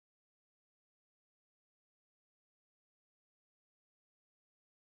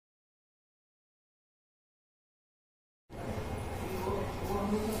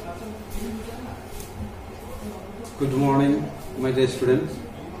Good morning, my dear students.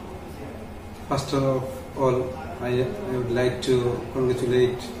 First of all, I would like to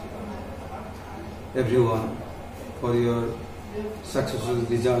congratulate everyone for your successful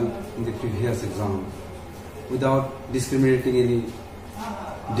result in the previous exam without discriminating any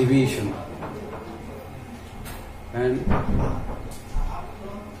deviation. And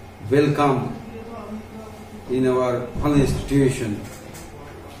welcome in our holy institution,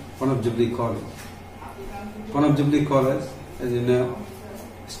 Pranab JUBILEE College. Pranab JUBILEE College, as you know,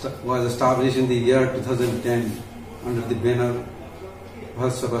 was established in the year 2010 under the banner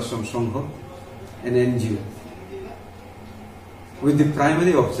Bharat Sangha, an NGO, with the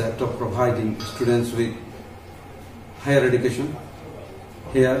primary object of providing students with higher education.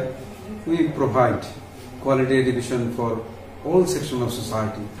 Here we provide quality education for all sections of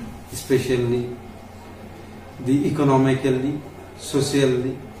society, especially the economically,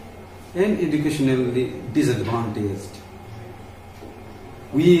 socially and educationally disadvantaged.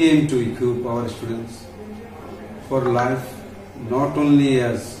 We aim to equip our students for life not only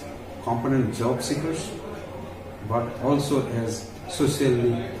as competent job seekers but also as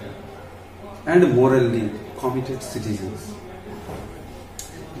socially and morally committed citizens.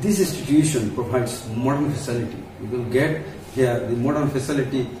 This institution provides modern facility. You will get here the modern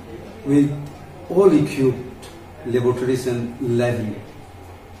facility with all equipped laboratories and lab.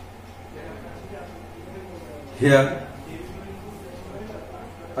 Here,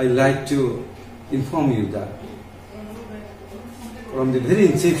 I like to inform you that from the very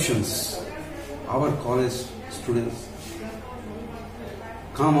inceptions, our college students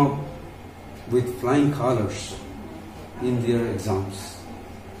come up with flying colors in their exams.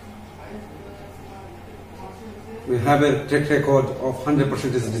 We have a track record of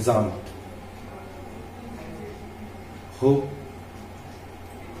 100% result. Hope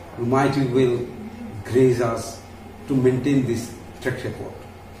Almighty will grace us to maintain this track record.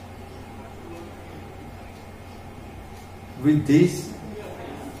 With this,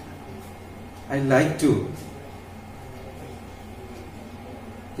 I like to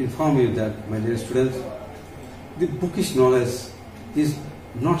inform you that, my dear students, the bookish knowledge is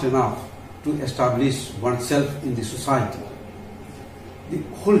not enough to establish oneself in the society. The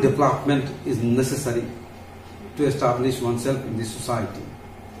whole development is necessary to establish oneself in the society.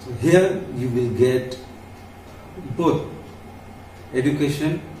 So here you will get both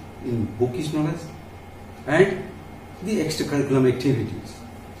education in bookish knowledge and the extracurricular activities.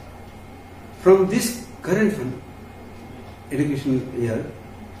 From this current educational year,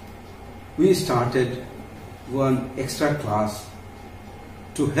 we started one extra class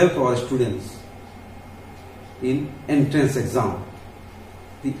to help our students in entrance exam.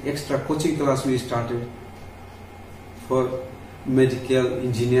 The extra coaching class we started for medical,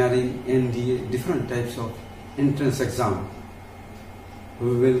 engineering, NDA, different types of entrance exam.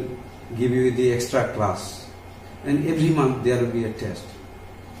 We will give you the extra class, and every month there will be a test.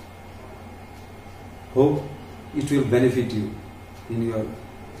 Hope it will benefit you in your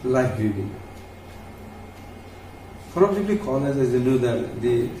life building. Pranab JUBILEE College, as you know, that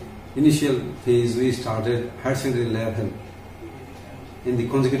the initial phase we started higher secondary level. In the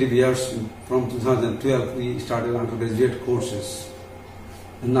consecutive years from 2012 we started undergraduate courses.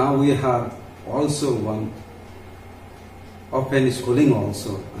 And now we have also one open schooling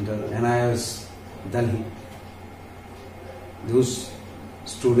also under NIS Delhi. Those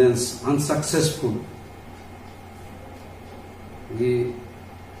students unsuccessful, we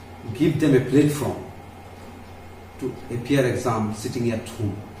give them a platform to appear exam sitting at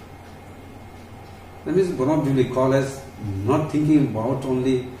home. That means Pranab JUBILEE College not thinking about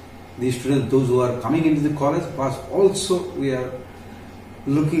only the students, those who are coming into the college, but also we are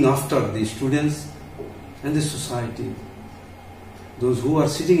looking after the students and the society. Those who are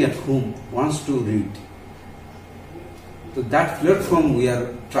sitting at home wants to read. So that platform we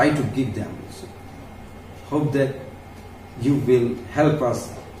are trying to give them. So hope that you will help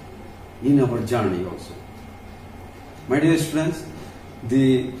us in our journey also. My dear students,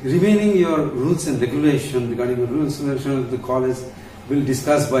 the remaining your rules and regulation regarding the rules and regulation of the college will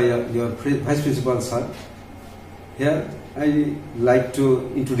discuss by your Vice Principal sir. Here I like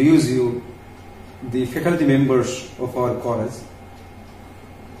to introduce you the faculty members of our college.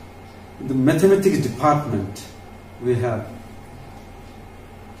 The mathematics department we have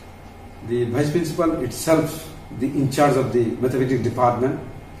the Vice Principal itself, the in charge of the mathematics department,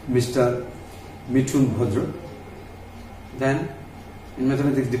 Mr. Mithun Bhadra. Then in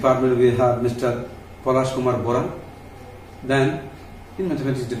mathematics department we have Mr. Palash Kumar Bora. Then in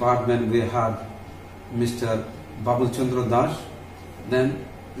mathematics department we have Mr. Babul Chandra Das. Then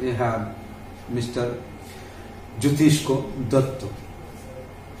we have Mr. Jyotishko Datta.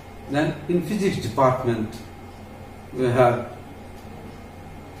 Then in physics department we have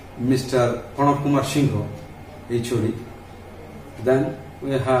Mr. Pranab Kumar Singh, HOD. Then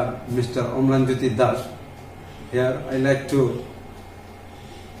we have Mr. Omlanjyoti Das. Here I like to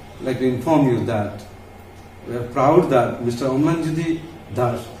inform you that we are proud that Mr. Omlanjyoti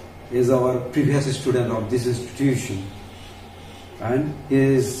Das is our previous student of this institution, and he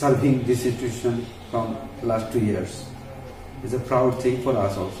is serving this institution from last 2 years. It's a proud thing for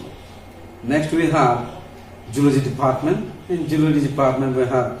us also. Next we have Zoology department. In Zoology department we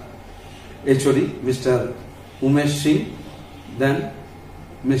have HOD Mr. Umesh Singh, then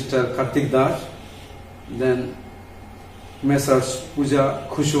Mr. Kartik Das, then Messrs. Pooja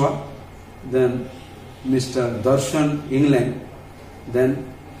Khushwa, then Mr. Darshan England,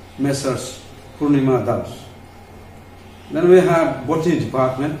 then Messrs. Purnima Das. Then we have Botany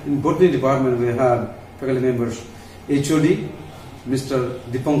department. In Botany department we have faculty members HOD Mr.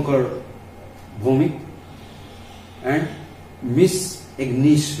 Dipankar Bhumi and Miss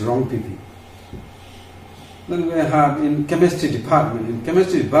Agnes Rongpipi. Then we have in Chemistry department. In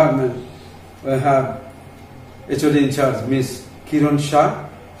Chemistry department we have HOD in charge Miss Kiran Shah,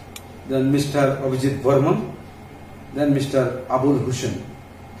 then Mr. Abhijit Burman, then Mr. Abul Hussain.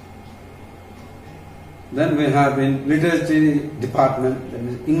 Then we have in Literature department,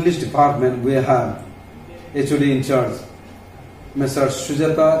 in English department we have HOD in charge Messrs.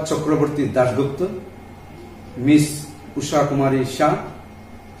 Sujata Chakraborty Dasgupta, Miss Usha Kumari Shah,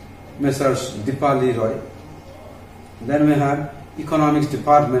 Messrs. Dipali Roy. Then we have Economics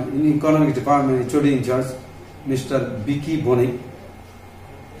department. In Economics department HOD in charge Mr. Vicky Boni,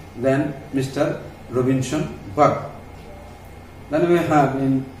 then Mr. Robinson Bug. Then we have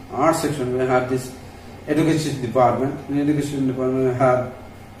in art section we have this Education department. In Education department we have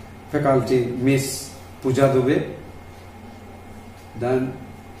faculty Miss Pooja Dubey. Then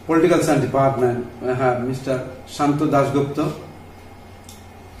Political Science department we have Mr. Shantu Dasgupta.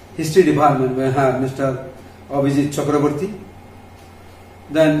 History department we have Mr. Abhijit Chakraborty.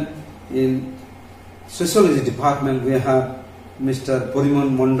 Then in Sociology department we have Mr.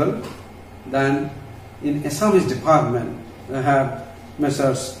 Poriman Mondal. Then in Assamese department we have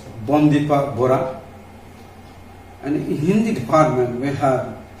Messrs. Bondipa Bora. And in Hindi department we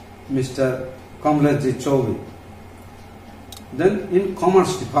have Mr. Kamlaji Chaudhary. Then in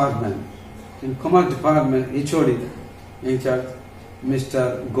Commerce department HOD in charge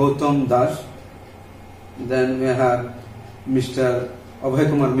Mr. Gautam Das. Then we have Mr. Abhay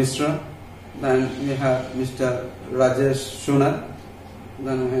Kumar Mishra. Then we have Mr. Rajesh Sonar.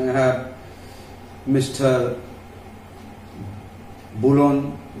 Then we have Mr.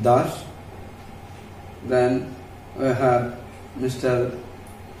 Bulon Das. Then we have Mr.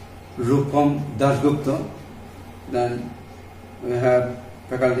 Rupam Dasgupta. Then we have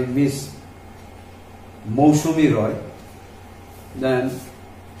faculty Miss Mousumi Roy. Then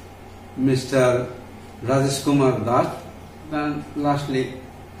Mr. Rajesh Kumar Das. Then lastly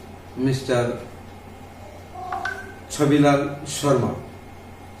Mr. Chabilal Sharma.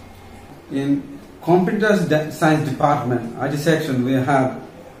 In Computer Science department IT section we have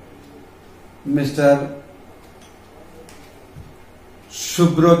Mr.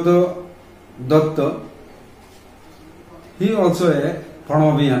 Subroto Datta. He also a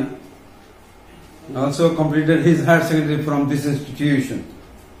Pranavian. He also completed his higher secondary from this institution.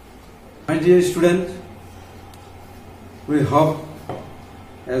 My dear students, we hope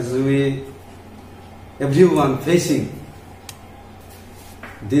as everyone facing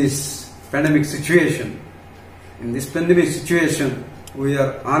this pandemic situation, in this pandemic situation we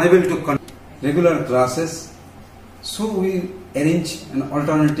are unable to conduct regular classes, so we arrange an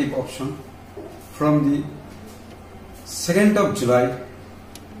alternative option. From the 2nd of July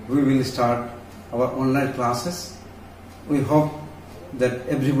we will start our online classes. We hope that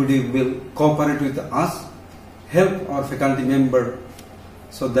everybody will cooperate with us, help our faculty member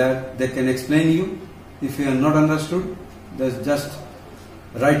so that they can explain you. If you are not understood, just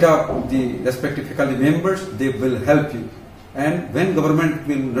write up the respective faculty members, they will help you. And when government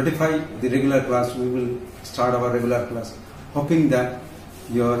will notify the regular class, we will start our regular class, hoping that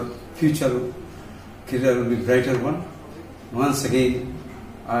your future career will be brighter one. Once again,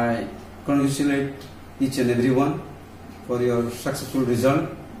 I congratulate each and everyone for your successful result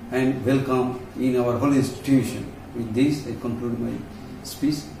and welcome in our whole institution. With this, I conclude my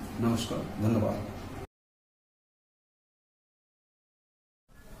speech. Namaskar. Dhanyavad.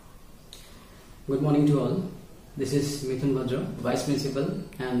 Good morning to all. This is Mithun Bhadra, Vice Principal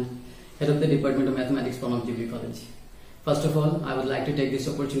and Head of the Department of Mathematics from JUBILEE College. First of all, I would like to take this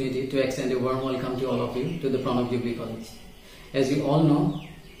opportunity to extend a warm welcome to all of you to the Pranab JUBILEE College. As you all know,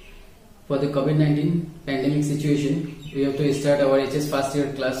 for the COVID-19 pandemic situation, we have to start our HS first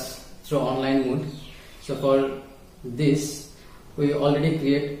year class through online mode. So for this, we already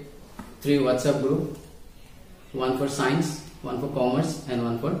create 3 WhatsApp group, one for science, one for commerce and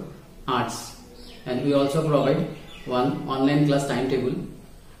one for arts. And we also provide one online class timetable.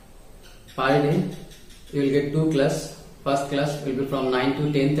 Per day, you will get 2 classes. First class will be from 9 to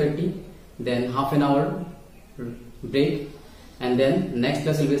 10:30, then half an hour break, and then next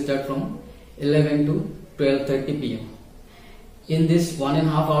class will be start from 11 to 12:30 p.m. In this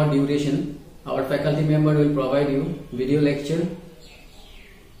 1.5 hour duration, our faculty member will provide you video lecture,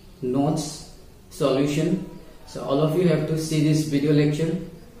 notes, solution. So all of you have to see this video lecture,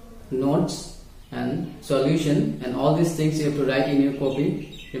 notes and solution, and all these things you have to write in your copy.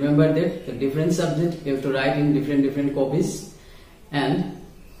 Remember that the different subject you have to write in different copies, and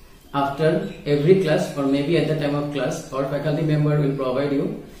after every class or maybe at the time of class, our faculty member will provide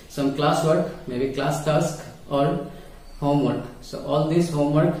you some classwork, maybe class task or homework. So all this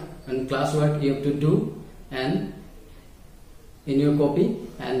homework and classwork you have to do and in your copy,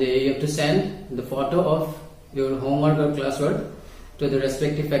 and you have to send the photo of your homework or classwork to the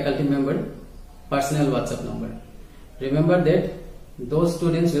respective faculty member personal WhatsApp number. Remember that those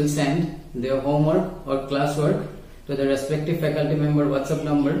students will send their homework or classwork to the respective faculty member WhatsApp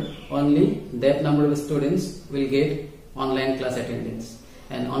number. Only that number of students will get online class attendance.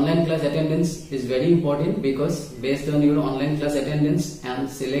 And online class attendance is very important because based on your online class attendance and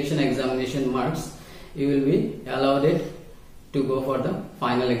selection examination marks, you will be allowed to go for the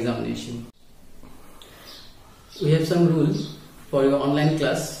final examination. We have some rules for your online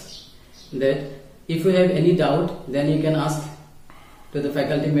class that if you have any doubt, then you can ask to the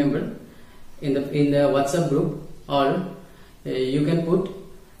faculty member in the WhatsApp group, or you can put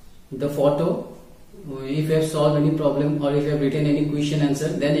the photo. If you have solved any problem or if you have written any question answer,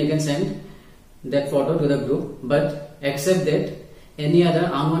 then you can send that photo to the group. But except that, any other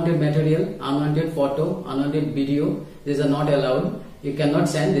unwanted material, unwanted photo, unwanted video, these are not allowed. You cannot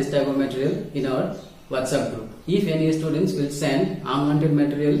send this type of material in our WhatsApp group. If any students will send unwanted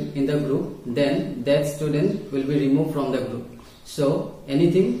material in the group, then that student will be removed from the group. So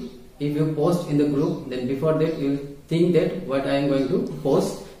anything if you post in the group, then before that you will think that what I am going to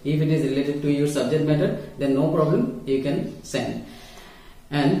post, if it is related to your subject matter, then no problem, you can send.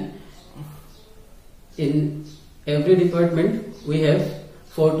 And in every department we have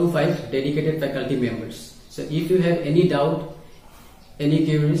 4 to 5 dedicated faculty members. So if you have any doubt, any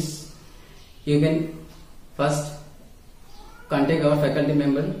queries, you can first contact our faculty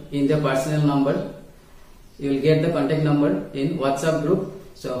member in their personal number. You will get the contact number in WhatsApp group.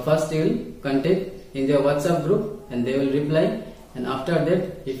 So first you will contact in their WhatsApp group and they will reply, and after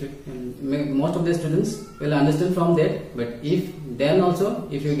that, if most of the students will understand from that, but if then also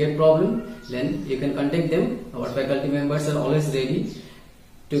if you get problem, then you can contact them. Our faculty members are always ready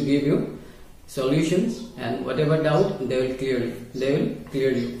to give you solutions, and whatever doubt they will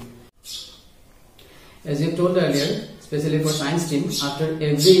clear you. As you told earlier, especially for science team, after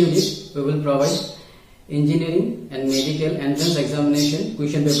every unit we will provide engineering and medical entrance examination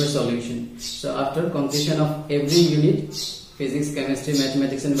question paper solution. So after completion of every unit, physics, chemistry,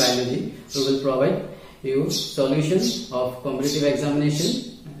 mathematics and biology, we will provide you solutions of competitive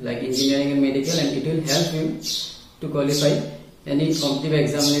examination like engineering and medical, and it will help you to qualify any competitive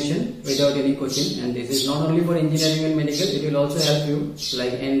examination without any question. And this is not only for engineering and medical, it will also help you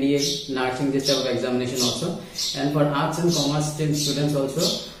like NDA, nursing, this type of examination also. And for arts and commerce students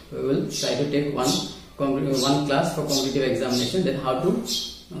also, we will try to take one class for competitive examination, then how to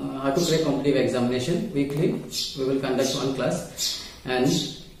crack competitive examination. Weekly we will conduct one class, and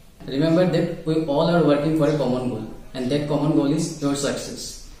remember that we all are working for a common goal, and that common goal is your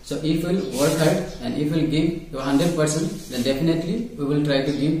success. So if we will work hard and if we will give your 100%, then definitely we will try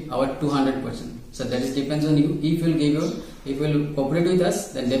to give our 200%. So that is depends on you. If you will cooperate with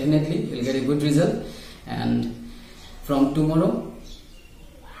us, then definitely you will get a good result. And from tomorrow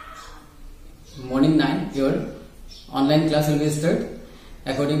morning 9, your online class will be started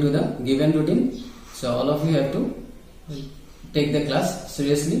according to the given routine. So all of you have to take the class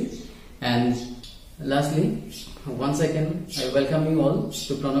seriously. And lastly, once again I welcome you all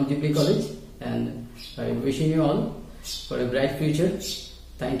to Pranab JUBILEE College, and I wishing you all for a bright future.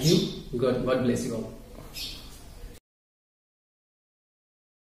 Thank you. God bless you all.